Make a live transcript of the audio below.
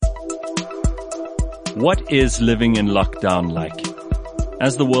What is living in lockdown like?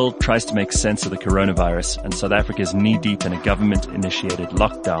 As the world tries to make sense of the coronavirus and South Africa is knee-deep in a government-initiated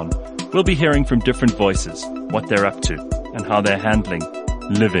lockdown, we'll be hearing from different voices what they're up to and how they're handling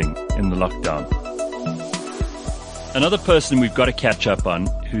living in the lockdown. Another person we've got to catch up on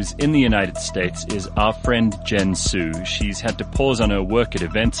who's in the United States is our friend Jen Su. She's had to pause on her work at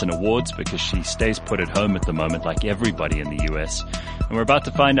events and awards because she stays put at home at the moment like everybody in the US. And we're about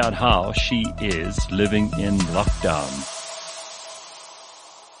to find out how she is living in lockdown.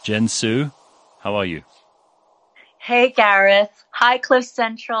 Jen Su, how are you? Hey, Gareth. Hi, Cliff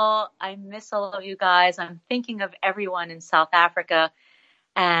Central. I miss all of you guys. I'm thinking of everyone in South Africa,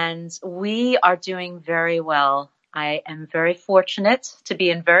 and we are doing very well. I am very fortunate to be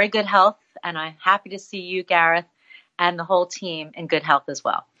in very good health, and I'm happy to see you, Gareth, and the whole team in good health as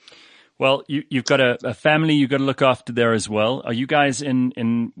well. Well, you've got a family you've got to look after there as well. Are you guys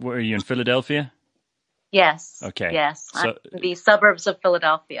where are you, in Philadelphia? Yes. Okay. Yes. So, I'm in the suburbs of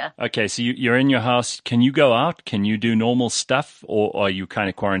Philadelphia. Okay. So you're in your house. Can you go out? Can you do normal stuff, or are you kind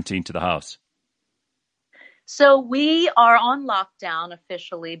of quarantined to the house? So we are on lockdown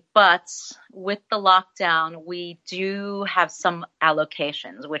officially, but with the lockdown, we do have some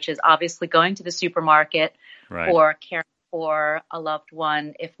allocations, which is obviously going to the supermarket or caring for a loved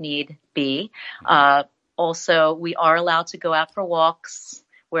one if need be. Also, we are allowed to go out for walks.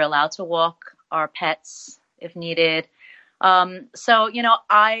 We're allowed to walk our pets if needed. So,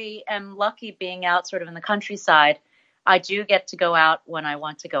 I am lucky being out sort of in the countryside. I do get to go out when I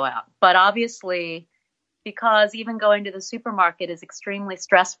want to go out. But obviously, because even going to the supermarket is extremely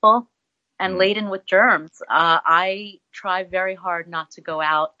stressful and laden with germs, I try very hard not to go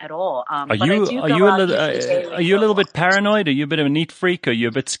out at all. Are you a little bit paranoid? Are you a bit of a neat freak? Are you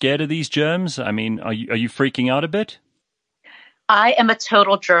a bit scared of these germs? I mean, are you freaking out a bit? I am a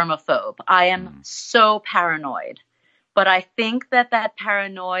total germaphobe. I am so paranoid. But I think that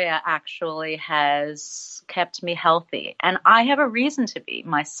paranoia actually has kept me healthy. And I have a reason to be.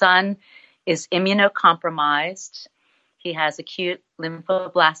 My son is immunocompromised. He has acute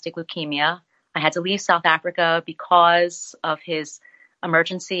lymphoblastic leukemia. I had to leave South Africa because of his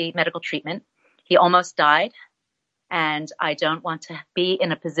emergency medical treatment. He almost died, and I don't want to be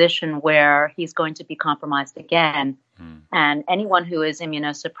in a position where he's going to be compromised again. And anyone who is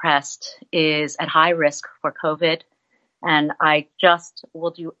immunosuppressed is at high risk for COVID. And I just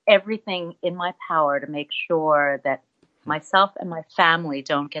will do everything in my power to make sure that myself and my family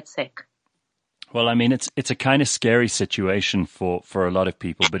don't get sick. Well, I mean, it's a kind of scary situation for a lot of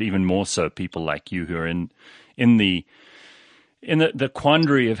people, but even more so people like you who are in the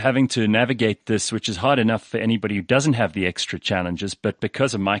quandary of having to navigate this, which is hard enough for anybody who doesn't have the extra challenges. But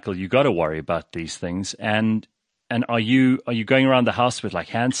because of Michael, you got to worry about these things. And are you going around the house with like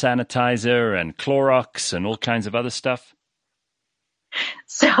hand sanitizer and Clorox and all kinds of other stuff?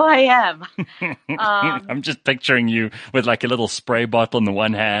 So I am. I'm just picturing you with like a little spray bottle in the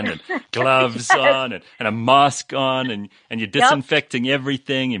one hand and gloves on and a mask on and you're disinfecting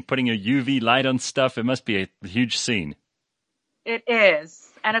everything and putting a UV light on stuff. It must be a huge scene. It is.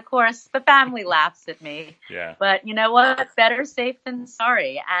 And of course, the family laughs at me. Yeah. But you know what? Better safe than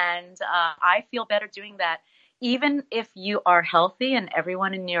sorry. And I feel better doing that. Even if you are healthy and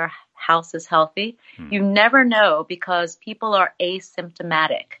everyone in your house is healthy, you never know because people are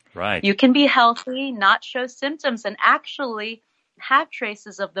asymptomatic. Right. You can be healthy, not show symptoms, and actually have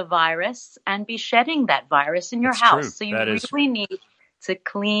traces of the virus and be shedding that virus in your house. True. So you really need to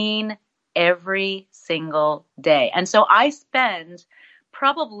clean every single day. And so I spend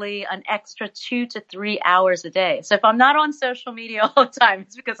probably an extra 2 to 3 hours a day. So if I'm not on social media all the time,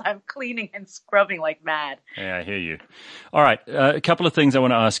 it's because I'm cleaning and scrubbing like mad. Yeah, I hear you. All right. A couple of things I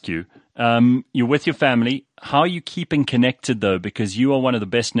want to ask you. You're with your family. How are you keeping connected, though? Because you are one of the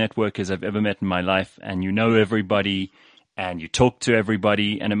best networkers I've ever met in my life, and you know everybody, and you talk to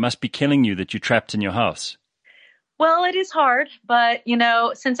everybody, and it must be killing you that you're trapped in your house. Well, it is hard, but,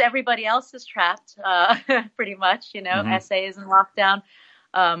 since everybody else is trapped, pretty much, SA is in lockdown.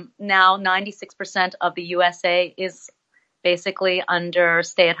 Now 96% of the USA is basically under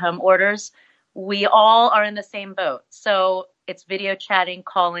stay-at-home orders. We all are in the same boat. So it's video chatting,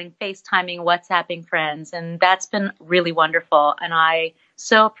 calling, FaceTiming, WhatsApping friends. And that's been really wonderful. And I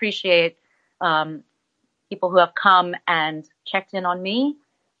so appreciate people who have come and checked in on me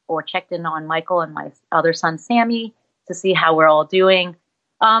or checked in on Michael and my other son, Sammy, to see how we're all doing.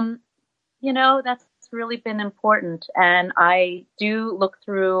 That's really been important. And I do look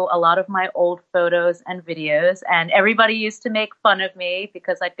through a lot of my old photos and videos. And everybody used to make fun of me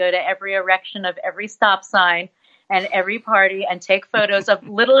because I'd go to every erection of every stop sign and every party and take photos of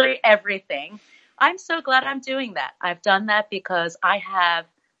literally everything. I'm so glad I'm doing that. I've done that because I have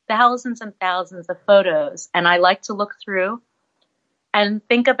thousands and thousands of photos, and I like to look through and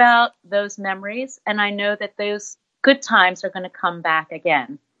think about those memories. And I know that those good times are going to come back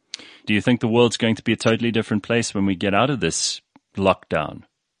again. Do you think the world's going to be a totally different place when we get out of this lockdown?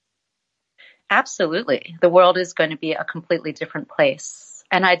 Absolutely. The world is going to be a completely different place.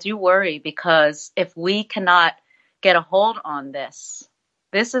 And I do worry because if we cannot get a hold on this,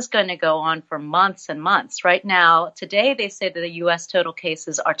 this is going to go on for months and months. Right now, today, they say that the U.S. total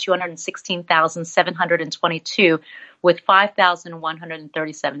cases are 216,722 with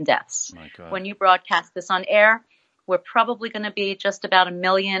 5,137 deaths. My God. When you broadcast this on air, we're probably going to be just about 1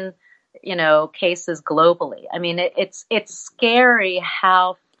 million, cases globally. I mean, it's scary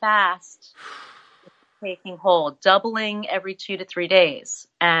how fast it's taking hold, doubling every 2 to 3 days.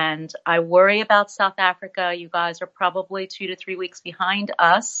 And I worry about South Africa. You guys are probably 2 to 3 weeks behind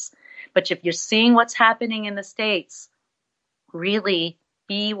us. But if you're seeing what's happening in the States, really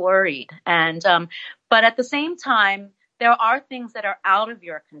be worried. And but at the same time, there are things that are out of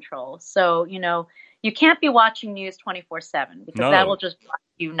your control. So, you can't be watching news 24/7 because that will just drive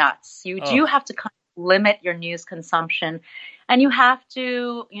you nuts. You do have to kind of limit your news consumption, and you have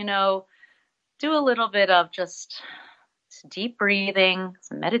to, do a little bit of just deep breathing,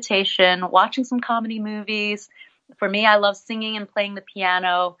 some meditation, watching some comedy movies. For me, I love singing and playing the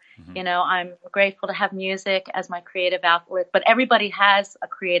piano. Mm-hmm. I'm grateful to have music as my creative outlet, but everybody has a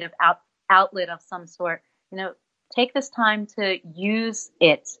creative outlet of some sort. Take this time to use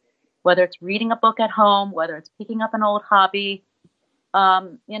it, whether it's reading a book at home, whether it's picking up an old hobby.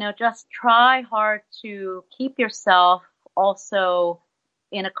 Just try hard to keep yourself also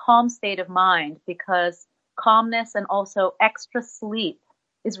in a calm state of mind, because calmness and also extra sleep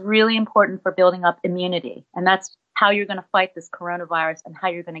is really important for building up immunity. And that's how you're going to fight this coronavirus and how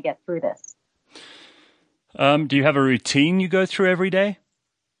you're going to get through this. Do you have a routine you go through every day?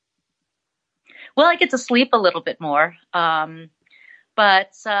 Well, I get to sleep a little bit more.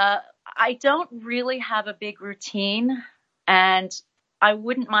 But I don't really have a big routine, and I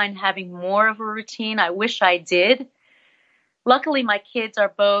wouldn't mind having more of a routine. I wish I did. Luckily, my kids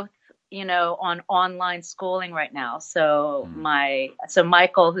are both, on online schooling right now. So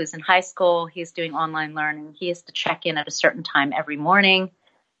Michael, who's in high school, he's doing online learning. He has to check in at a certain time every morning.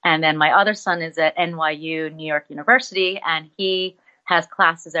 And then my other son is at NYU, New York University, and he has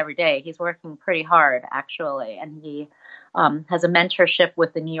classes every day. He's working pretty hard, actually, and he has a mentorship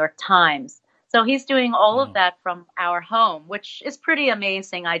with the New York Times. So he's doing all of that from our home, which is pretty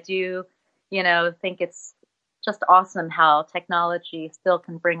amazing. I do, think it's just awesome how technology still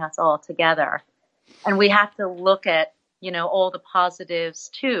can bring us all together. And we have to look at, all the positives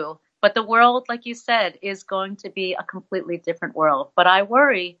too. But the world, like you said, is going to be a completely different world. But I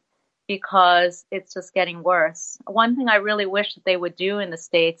worry because it's just getting worse. One thing I really wish that they would do in the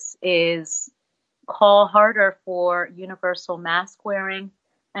States is call harder for universal mask wearing.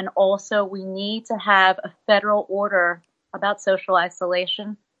 And also we need to have a federal order about social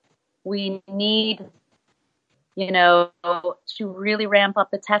isolation. We need, to really ramp up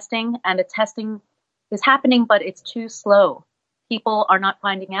the testing, and the testing is happening, but it's too slow. People are not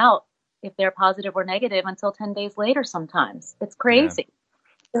finding out if they're positive or negative until 10 days later sometimes. It's crazy.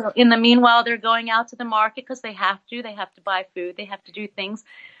 Yeah. So in the meanwhile, they're going out to the market because they have to buy food, they have to do things,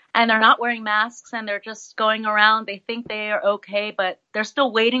 and they're not wearing masks, and they're just going around. They think they are okay, but they're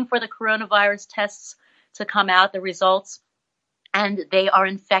still waiting for the coronavirus tests to come out, the results, and they are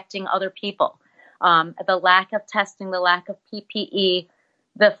infecting other people. The lack of testing, the lack of PPE,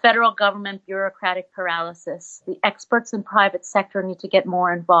 the federal government bureaucratic paralysis, the experts in private sector need to get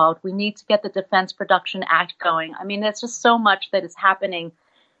more involved. We need to get the Defense Production Act going. I mean, there's just so much that is happening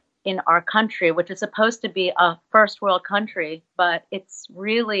in our country, which is supposed to be a first world country, but it's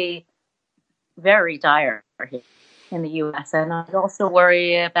really very dire here in the U.S. And I also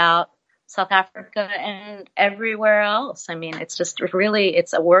worry about South Africa and everywhere else. I mean, it's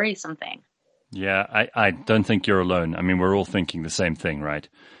a worrisome thing. Yeah, I don't think you're alone. I mean, we're all thinking the same thing, right?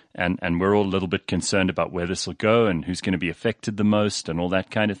 And we're all a little bit concerned about where this will go and who's going to be affected the most and all that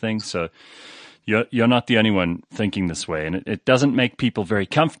kind of thing. So you're not the only one thinking this way. And it doesn't make people very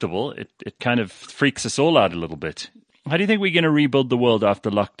comfortable. It kind of freaks us all out a little bit. How do you think we're going to rebuild the world after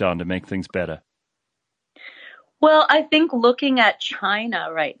lockdown to make things better? Well, I think looking at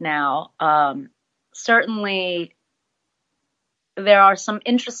China right now, certainly there are some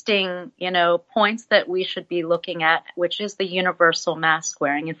interesting, points that we should be looking at, which is the universal mask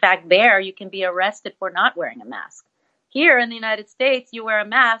wearing. In fact, there you can be arrested for not wearing a mask. Here in the United States, you wear a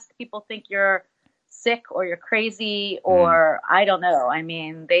mask, people think you're sick or you're crazy or I don't know. I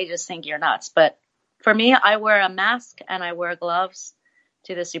mean, they just think you're nuts. But For me, I wear a mask and I wear gloves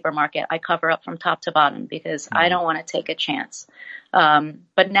to the supermarket. I cover up from top to bottom because I don't want to take a chance.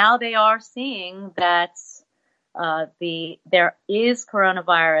 But now they are seeing that there is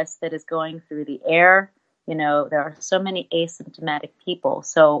coronavirus that is going through the air. You know, there are so many asymptomatic people.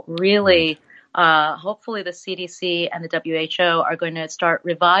 So really, hopefully the CDC and the WHO are going to start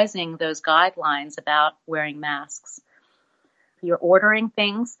revising those guidelines about wearing masks. If you're ordering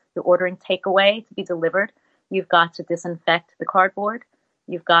things, you're ordering takeaway to be delivered, you've got to disinfect the cardboard.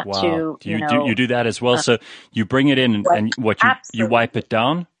 You've got to, you do that as well. So you bring it in and you wipe it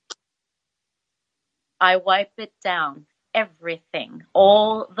down? I wipe it down, everything,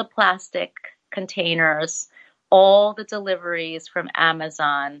 all the plastic containers, all the deliveries from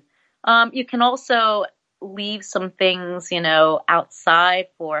Amazon. You can also leave some things, outside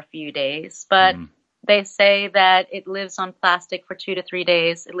for a few days, but they say that it lives on plastic for 2 to 3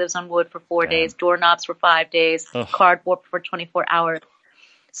 days. It lives on wood for 4 days, doorknobs for 5 days, cardboard for 24 hours.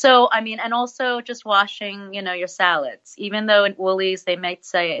 So, and also just washing, your salads. Even though in Woolies they might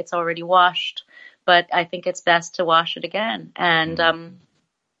say it's already washed, but I think it's best to wash it again. And,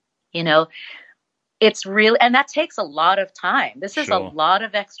 it's really, and that takes a lot of time. This is a lot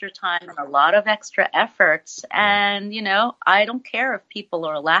of extra time and a lot of extra efforts. And, I don't care if people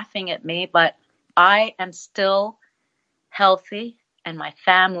are laughing at me, but I am still healthy and my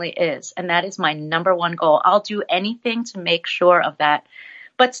family is. And that is my number one goal. I'll do anything to make sure of that.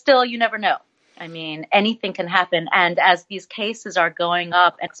 But still, you never know. Anything can happen. And as these cases are going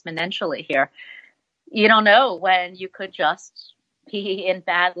up exponentially here, you don't know when you could just be in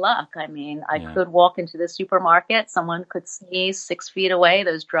bad luck. I could walk into the supermarket, someone could sneeze 6 feet away,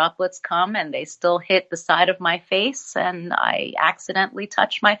 those droplets come and they still hit the side of my face and I accidentally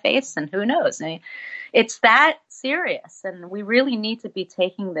touch my face and who knows? It's that serious and we really need to be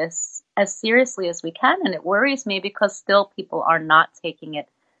taking this as seriously as we can. And it worries me because still people are not taking it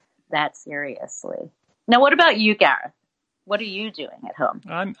that seriously. Now, what about you, Gareth? What are you doing at home?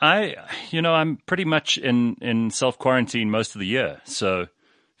 I'm pretty much in self-quarantine most of the year. So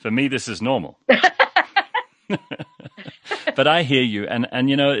for me, this is normal. But I hear you. And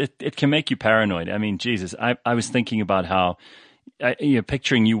it can make you paranoid. Jesus, I was thinking about how,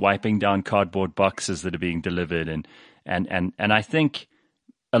 picturing you wiping down cardboard boxes that are being delivered. And I think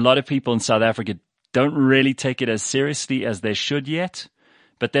a lot of people in South Africa don't really take it as seriously as they should yet.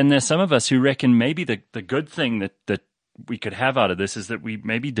 But then there's some of us who reckon maybe the good thing that we could have out of this is that we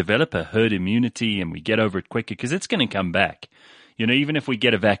maybe develop a herd immunity and we get over it quicker because it's going to come back. Even if we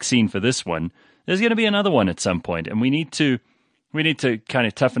get a vaccine for this one, there's going to be another one at some point, and we need to kind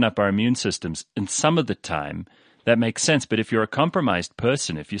of toughen up our immune systems. And some of the time that makes sense. But if you're a compromised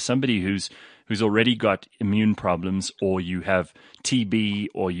person, if you're somebody who's already got immune problems, or you have TB,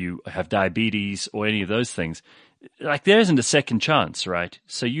 or you have diabetes, or any of those things, like there isn't a second chance, right?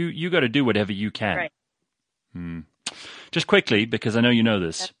 So you got to do whatever you can. Right. Just quickly, because I know you know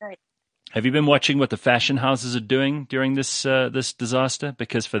this. That's right. Have you been watching what the fashion houses are doing during this disaster?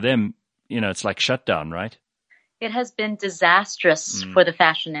 Because for them, it's like shutdown, right? It has been disastrous for the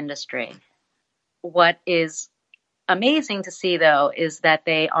fashion industry. What is amazing to see, though, is that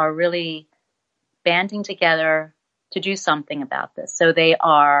they are really banding together to do something about this. So they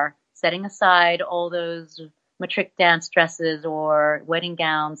are setting aside all those matric dance dresses or wedding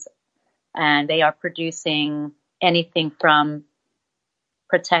gowns, and they are producing anything from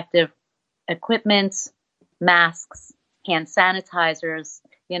protective equipment, masks, hand sanitizers.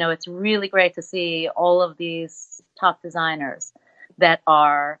 It's really great to see all of these top designers that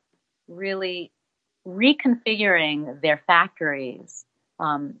are really reconfiguring their factories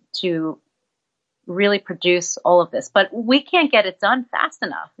to really produce all of this. But we can't get it done fast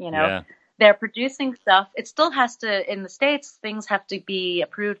enough, Yeah. They're producing stuff. It still has to, in the States, things have to be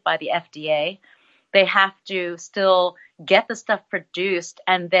approved by the FDA. They have to still get the stuff produced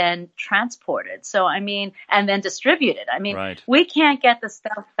and then transported. So, and then distributed. Right. We can't get the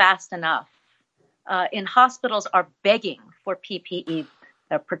stuff fast enough. In hospitals are begging for PPE,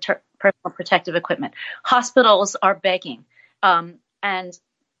 personal protective equipment. Hospitals are begging. And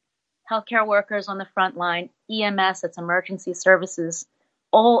healthcare workers on the front line, EMS, that's emergency services,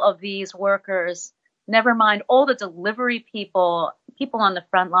 all of these workers, never mind all the delivery people on the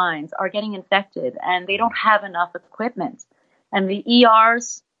front lines are getting infected and they don't have enough equipment. And the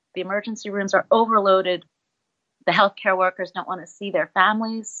ERs, the emergency rooms are overloaded. The healthcare workers don't want to see their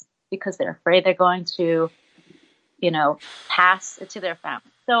families because they're afraid they're going to, pass it to their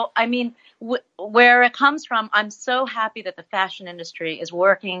family. So, where it comes from, I'm so happy that the fashion industry is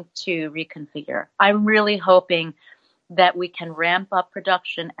working to reconfigure. I'm really hoping that we can ramp up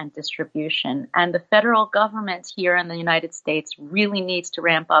production and distribution. And the federal government here in the United States really needs to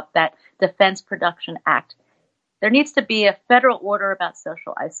ramp up that Defense Production Act. There needs to be a federal order about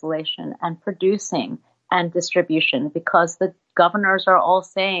social isolation and producing and distribution, because the governors are all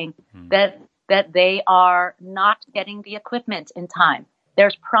saying that they are not getting the equipment in time.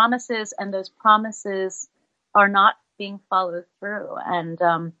 There's promises, and those promises are not being followed through.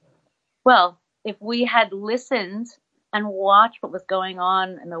 And, well, if we had listened and watched what was going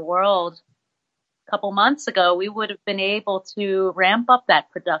on in the world a couple months ago, we would have been able to ramp up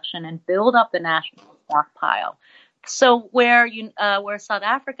that production and build up the national stockpile. So where South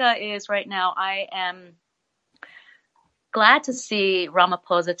Africa is right now, I am glad to see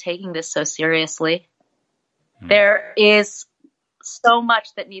Ramaphosa taking this so seriously. There is so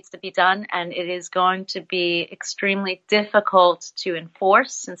much that needs to be done, and it is going to be extremely difficult to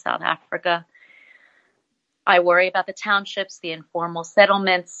enforce in South Africa. I worry about the townships, the informal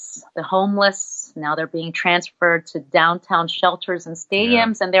settlements, the homeless. Now they're being transferred to downtown shelters and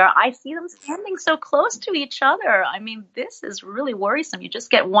stadiums, and I see them standing so close to each other. I mean, this is really worrisome. You just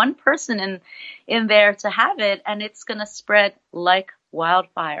get one person in there to have it, and it's going to spread like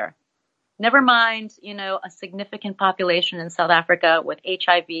wildfire. Never mind, a significant population in South Africa with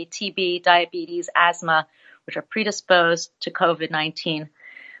HIV, TB, diabetes, asthma, which are predisposed to COVID-19.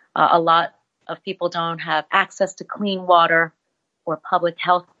 A lot of people don't have access to clean water or public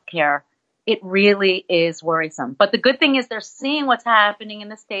health care. It really is worrisome. But the good thing is they're seeing what's happening in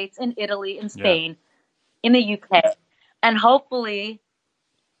the States, in Italy, in Spain, in the UK. And hopefully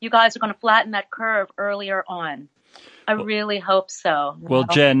you guys are going to flatten that curve earlier on. I really hope so. Well,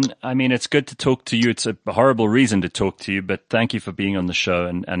 Jen, I mean, it's good to talk to you. It's a horrible reason to talk to you, but thank you for being on the show.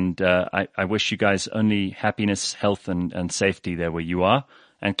 And I wish you guys only happiness, health, and safety there where you are.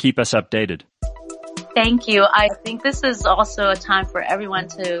 And keep us updated. Thank you. I think this is also a time for everyone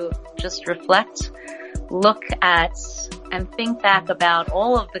to just reflect, look at, and think back about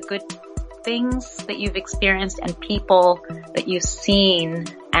all of the good things that you've experienced and people that you've seen,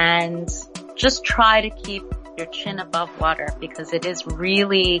 and just try to keep your chin above water, because it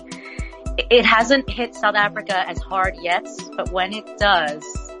hasn't hit South Africa as hard yet, but when it does,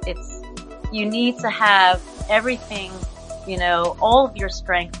 you need to have everything, all of your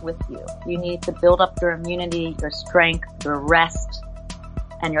strength with you. You need to build up your immunity, your strength, your rest,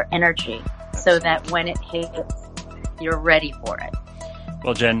 and your energy, so that when it hits, you're ready for it.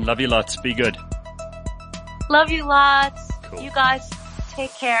 Well, Jen, love you lots. Be good. Love you lots. Cool. You guys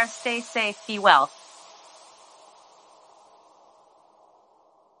take care. Stay safe. Be well.